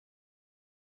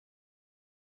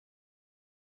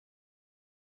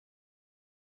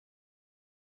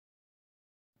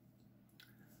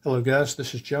Hello guys,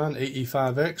 this is John,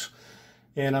 AE5X,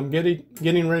 and I'm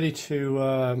getting ready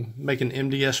to make an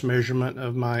MDS measurement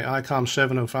of my ICOM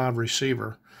 705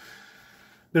 receiver.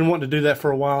 Been wanting to do that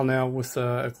for a while now with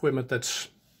equipment that's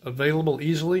available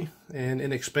easily and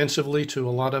inexpensively to a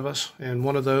lot of us, and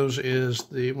one of those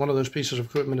pieces of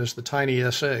equipment is the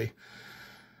TinySA.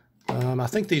 I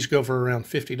think these go for around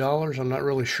 $50. I'm not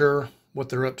really sure what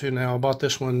they're up to now. I bought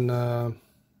this one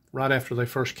right after they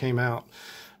first came out.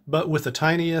 But with the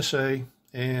TinySA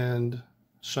and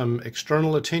some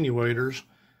external attenuators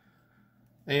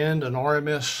and an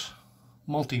RMS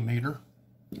multimeter,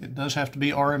 it does have to be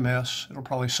RMS. It'll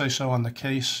probably say so on the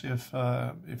case if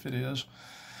it is.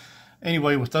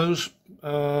 Anyway, with those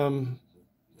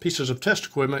pieces of test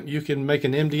equipment, you can make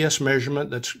an MDS measurement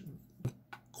that's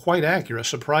quite accurate,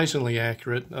 surprisingly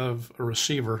accurate, of a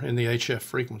receiver in the HF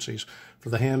frequencies for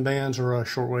the ham bands or a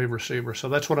shortwave receiver. So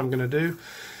that's what I'm going to do.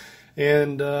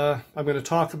 And I'm going to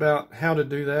talk about how to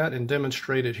do that and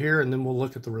demonstrate it here, and then we'll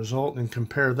look at the result and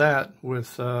compare that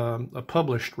with a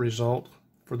published result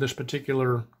for this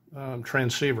particular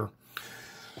transceiver.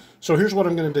 So here's what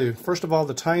I'm going to do. First of all,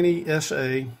 the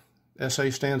TinySA, SA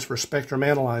stands for spectrum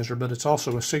analyzer, but it's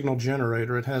also a signal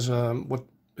generator. It has what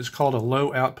is called a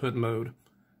low output mode.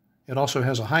 It also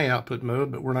has a high output mode,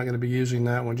 but we're not going to be using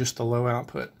that one, just the low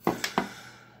output.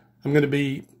 I'm going to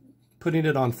be putting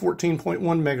it on 14.1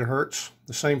 megahertz,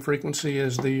 the same frequency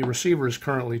as the receiver is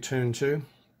currently tuned to,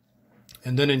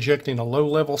 and then injecting a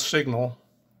low-level signal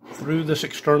through this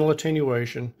external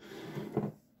attenuation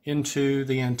into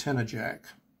the antenna jack.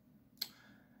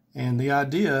 And the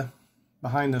idea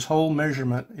behind this whole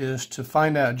measurement is to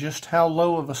find out just how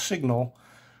low of a signal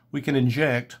we can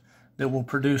inject that will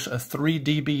produce a 3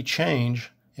 dB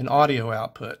change in audio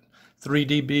output. 3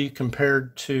 dB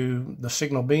compared to the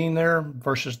signal being there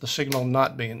versus the signal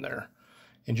not being there,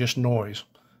 and just noise.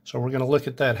 So we're going to look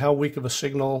at that, how weak of a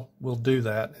signal will do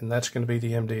that, and that's going to be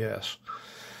the MDS.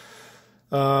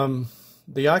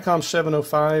 The ICOM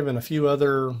 705 and a few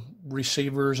other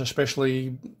receivers,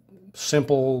 especially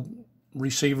simple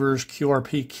receivers,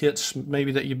 QRP kits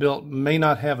maybe that you built, may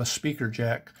not have a speaker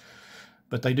jack,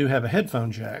 but they do have a headphone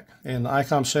jack, and the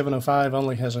ICOM 705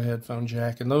 only has a headphone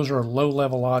jack, and those are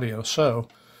low-level audio. So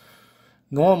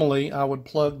normally I would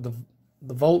plug the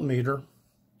voltmeter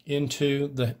into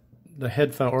the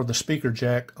headphone or the speaker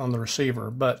jack on the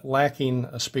receiver, but lacking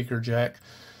a speaker jack,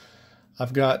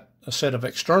 I've got a set of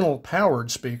external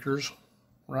powered speakers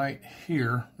right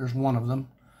here. There's one of them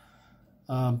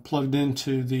plugged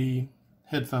into the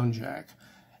headphone jack.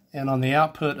 And on the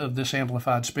output of this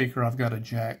amplified speaker, I've got a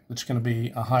jack that's going to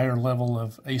be a higher level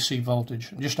of AC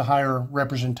voltage, just a higher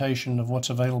representation of what's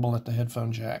available at the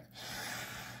headphone jack.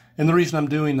 And the reason I'm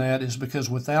doing that is because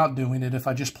without doing it, if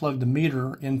I just plug the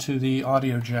meter into the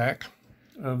audio jack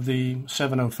of the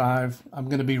 705, I'm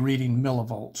going to be reading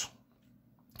millivolts.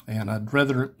 And I'd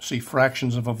rather see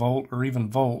fractions of a volt or even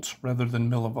volts rather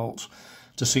than millivolts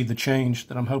to see the change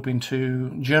that I'm hoping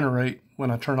to generate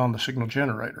when I turn on the signal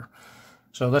generator.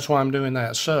 So that's why I'm doing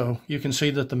that. So you can see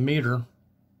that the meter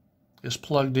is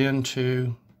plugged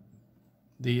into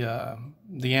the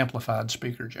amplified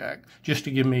speaker jack, just to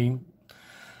give me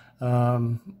a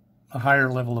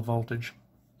higher level of voltage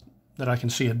that I can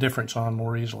see a difference on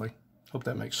more easily. Hope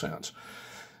that makes sense.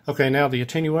 Okay, now the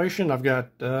attenuation, I've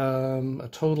got a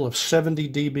total of 70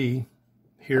 dB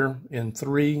here in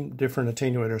 3 different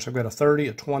attenuators. I've got a 30,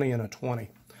 a 20, and a 20.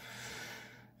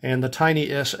 And the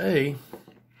TinySA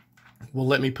will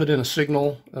let me put in a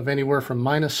signal of anywhere from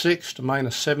 -6 to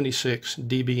 -76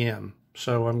 dBm.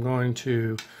 So I'm going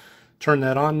to turn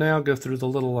that on now, go through the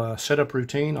little setup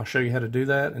routine. I'll show you how to do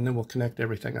that, and then we'll connect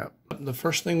everything up. The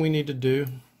first thing we need to do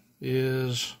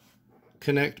is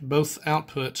connect both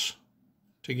outputs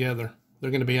together.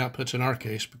 They're going to be outputs in our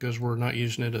case because we're not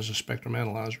using it as a spectrum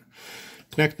analyzer.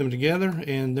 Connect them together,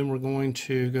 and then we're going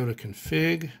to go to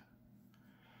Config,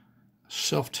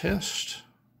 Self-Test,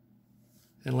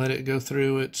 and let it go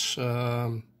through its,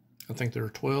 I think there are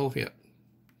 12, yeah,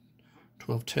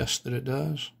 12 tests that it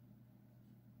does.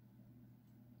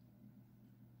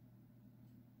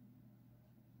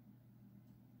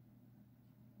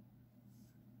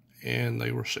 And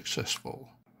they were successful.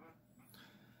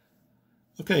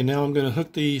 Okay, now I'm going to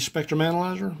hook the spectrum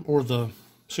analyzer, or the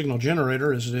signal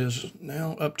generator as it is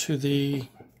now, up to the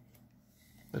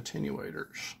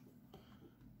attenuators.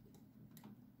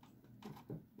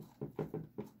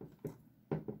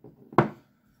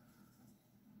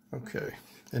 Okay,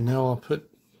 and now I'll put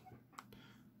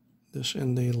this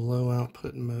in the low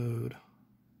output mode.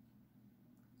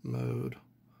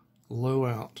 Low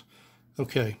out.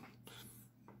 Okay,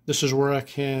 this is where I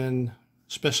can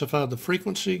specify the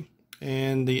frequency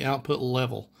and the output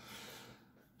level.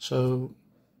 So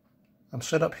I'm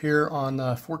set up here on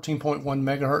 14.1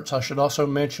 megahertz. I should also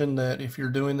mention that if you're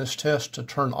doing this test, to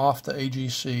turn off the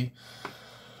AGC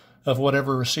of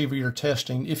whatever receiver you're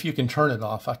testing, if you can turn it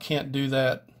off. I can't do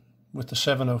that with the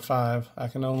 705. I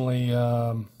can only,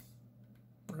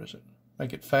 where is it?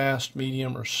 Make it fast,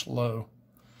 medium, or slow.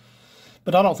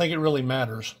 But I don't think it really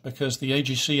matters because the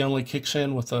AGC only kicks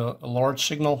in with a large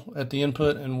signal at the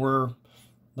input, and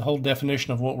the whole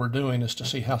definition of what we're doing is to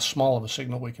see how small of a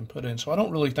signal we can put in. So I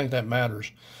don't really think that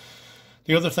matters.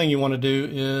 The other thing you want to do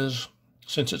is,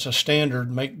 since it's a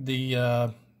standard, make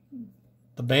the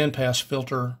bandpass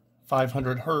filter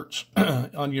 500 hertz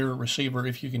on your receiver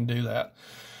if you can do that.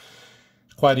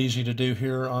 It's quite easy to do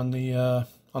here on the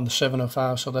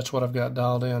 705, so that's what I've got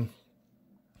dialed in.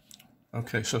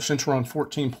 Okay, so since we're on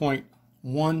 14.1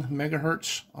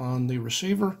 megahertz on the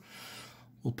receiver,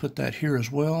 we'll put that here as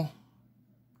well.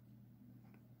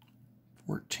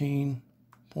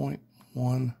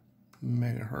 14.1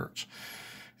 megahertz.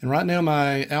 And right now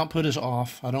my output is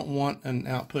off. I don't want an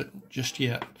output just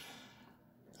yet.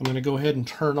 I'm going to go ahead and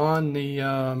turn on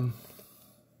the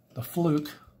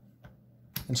fluke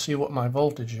and see what my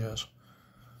voltage is.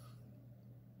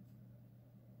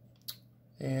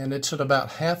 And it's at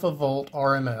about half a volt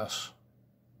RMS.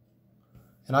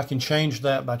 And I can change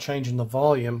that by changing the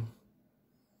volume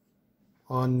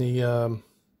on the,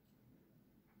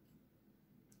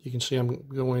 you can see I'm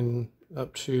going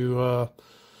up to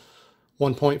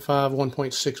 1.5,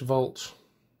 1.6 volts.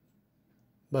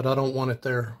 But I don't want it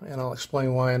there, and I'll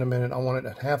explain why in a minute. I want it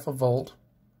at half a volt.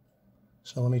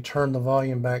 So let me turn the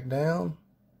volume back down.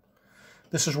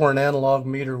 This is where an analog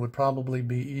meter would probably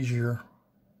be easier,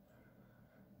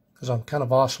 because I'm kind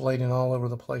of oscillating all over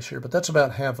the place here. But that's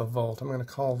about half a volt. I'm going to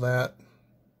call that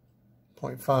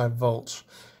 0.5 volts.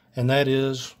 And that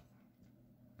is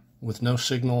with no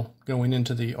signal going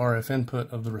into the RF input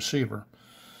of the receiver.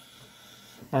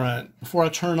 All right, before I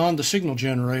turn on the signal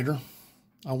generator,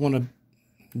 I want to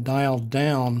dial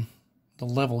down the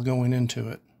level going into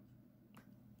it.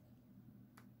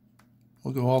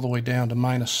 We'll go all the way down to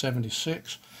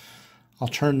 -76. I'll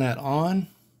turn that on,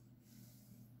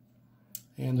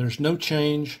 and there's no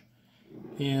change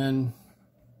in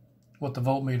what the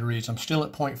voltmeter reads. I'm still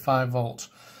at 0.5 volts.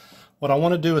 What I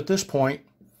want to do at this point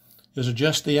is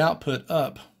adjust the output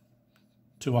up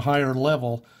to a higher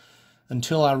level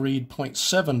until I read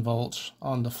 0.7 volts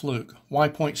on the fluke. Why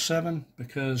 0.7?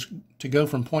 Because to go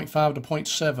from 0.5 to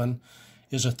 0.7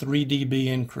 is a 3 dB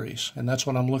increase, and that's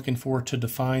what I'm looking for to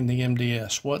define the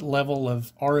MDS. What level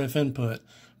of RF input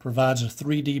provides a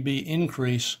 3 dB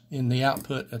increase in the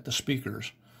output at the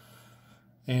speakers?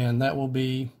 And that will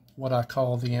be what I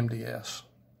call the MDS.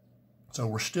 So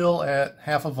we're still at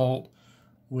half a volt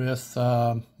with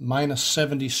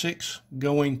 -76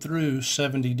 going through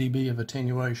 70 dB of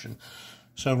attenuation.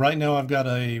 So right now I've got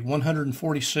a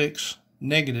 146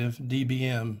 negative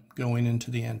dBm going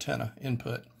into the antenna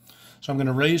input. So I'm going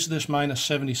to raise this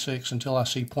 -76 until I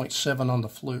see 0.7 on the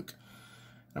fluke.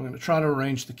 I'm going to try to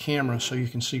arrange the camera so you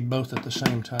can see both at the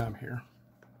same time here.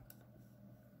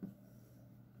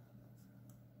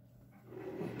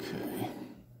 Okay.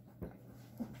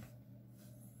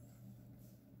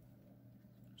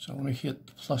 So let me hit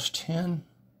the +10.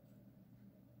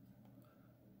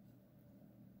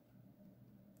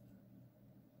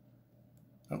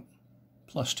 Oh,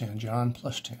 +10, John,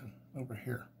 +10 over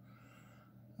here.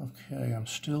 Okay, I'm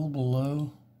still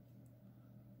below,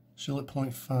 still at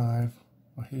 0.5.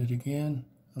 I'll hit it again.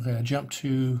 Okay, I jumped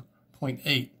to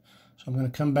 0.8. So I'm going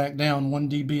to come back down 1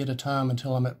 dB at a time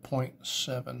until I'm at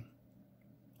 0.7.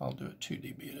 I'll do it 2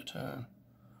 dB at a time.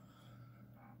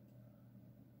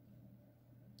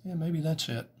 Yeah, maybe that's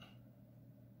it.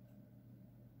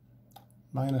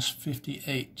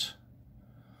 -58.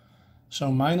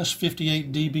 So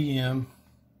 -58 dBm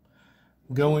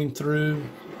going through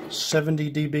 70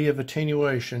 dB of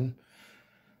attenuation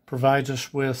provides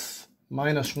us with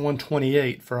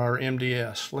 -128 for our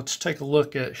MDS. Let's take a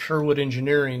look at Sherwood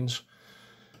Engineering's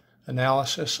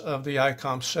analysis of the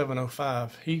ICOM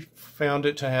 705. He found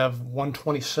it to have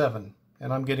 127,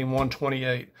 and I'm getting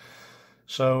 128.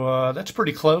 So that's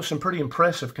pretty close and pretty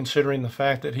impressive considering the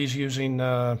fact that he's using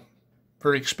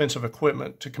very expensive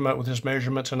equipment to come up with his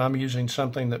measurements, and I'm using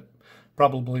something that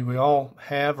probably we all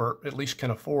have or at least can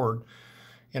afford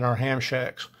in our ham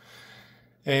shacks.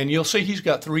 And you'll see he's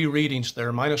got 3 readings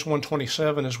there.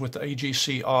 -127 is with the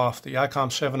AGC off. The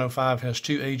ICOM 705 has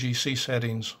 2 AGC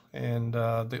settings, and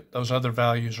those other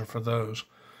values are for those.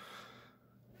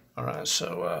 All right,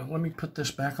 so let me put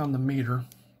this back on the meter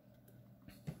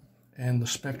and the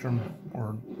spectrum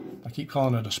or I keep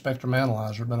calling it a spectrum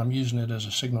analyzer, but I'm using it as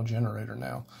a signal generator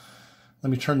now. Let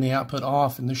me turn the output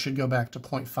off, and this should go back to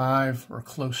 0.5 or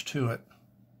close to it.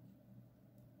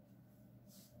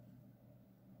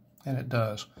 And it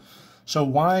does. So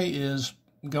why is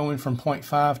going from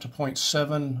 0.5 to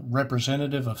 0.7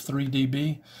 representative of 3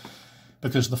 dB?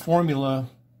 Because the formula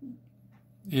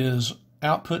is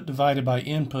output divided by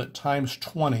input times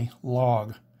 20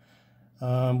 log.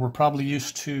 We're probably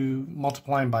used to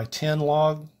multiplying by 10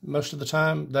 log most of the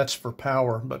time. That's for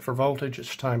power, but for voltage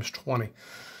it's times 20.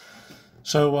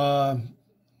 So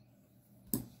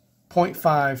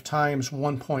 0.5 times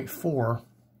 1.4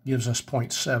 gives us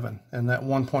 0.7, and that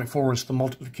 1.4 is the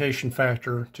multiplication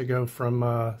factor to go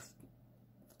from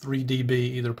 3 dB,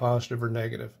 either positive or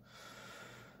negative.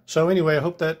 So anyway, I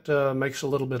hope that makes a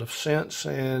little bit of sense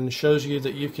and shows you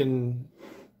that you can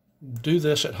do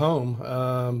this at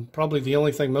home. Probably the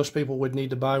only thing most people would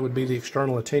need to buy would be the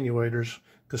external attenuators,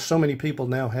 because so many people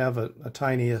now have a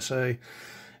TinySA,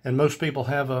 and most people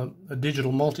have a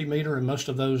digital multimeter, and most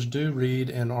of those do read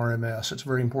an RMS. It's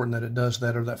very important that it does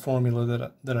that, or that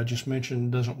formula that I just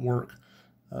mentioned doesn't work.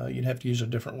 You'd have to use a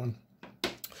different one.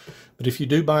 But if you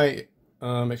do buy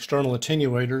external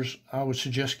attenuators, I would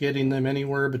suggest getting them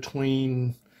anywhere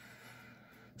between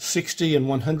 60 and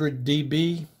 100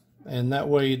 dB, and that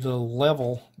way the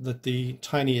level that the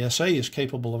TinySA is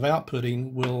capable of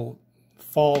outputting will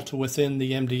fall to within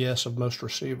the MDS of most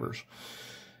receivers.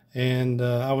 And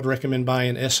I would recommend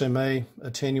buying SMA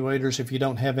attenuators if you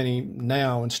don't have any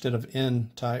now, instead of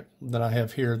N-type that I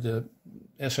have here. The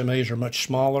SMAs are much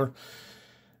smaller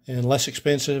and less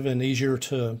expensive and easier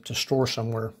to store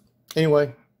somewhere.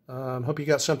 Anyway, hope you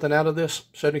got something out of this,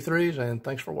 73s, and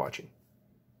thanks for watching.